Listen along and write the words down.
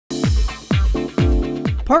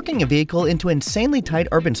Parking a vehicle into insanely tight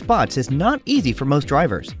urban spots is not easy for most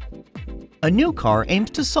drivers. A new car aims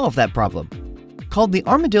to solve that problem. Called the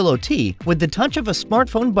Armadillo T, with the touch of a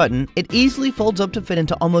smartphone button, it easily folds up to fit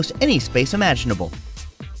into almost any space imaginable.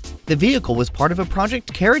 The vehicle was part of a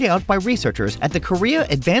project carried out by researchers at the Korea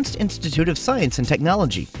Advanced Institute of Science and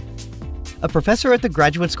Technology. A professor at the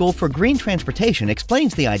Graduate School for Green Transportation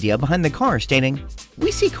explains the idea behind the car, stating, "We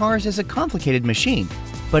see cars as a complicated machine,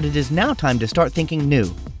 but it is now time to start thinking new.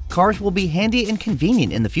 Cars will be handy and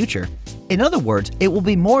convenient in the future. In other words, it will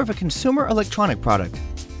be more of a consumer electronic product."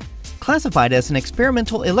 Classified as an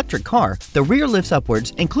experimental electric car, the rear lifts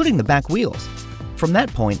upwards, including the back wheels. From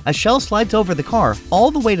that point, a shell slides over the car all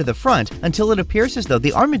the way to the front until it appears as though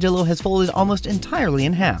the Armadillo has folded almost entirely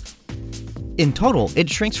in half. In total, it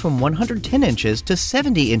shrinks from 110 inches to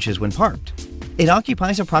 70 inches when parked. It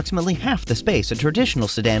occupies approximately half the space a traditional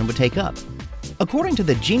sedan would take up. According to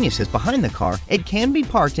the geniuses behind the car, it can be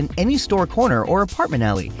parked in any store corner or apartment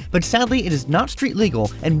alley, but sadly it is not street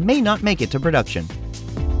legal and may not make it to production.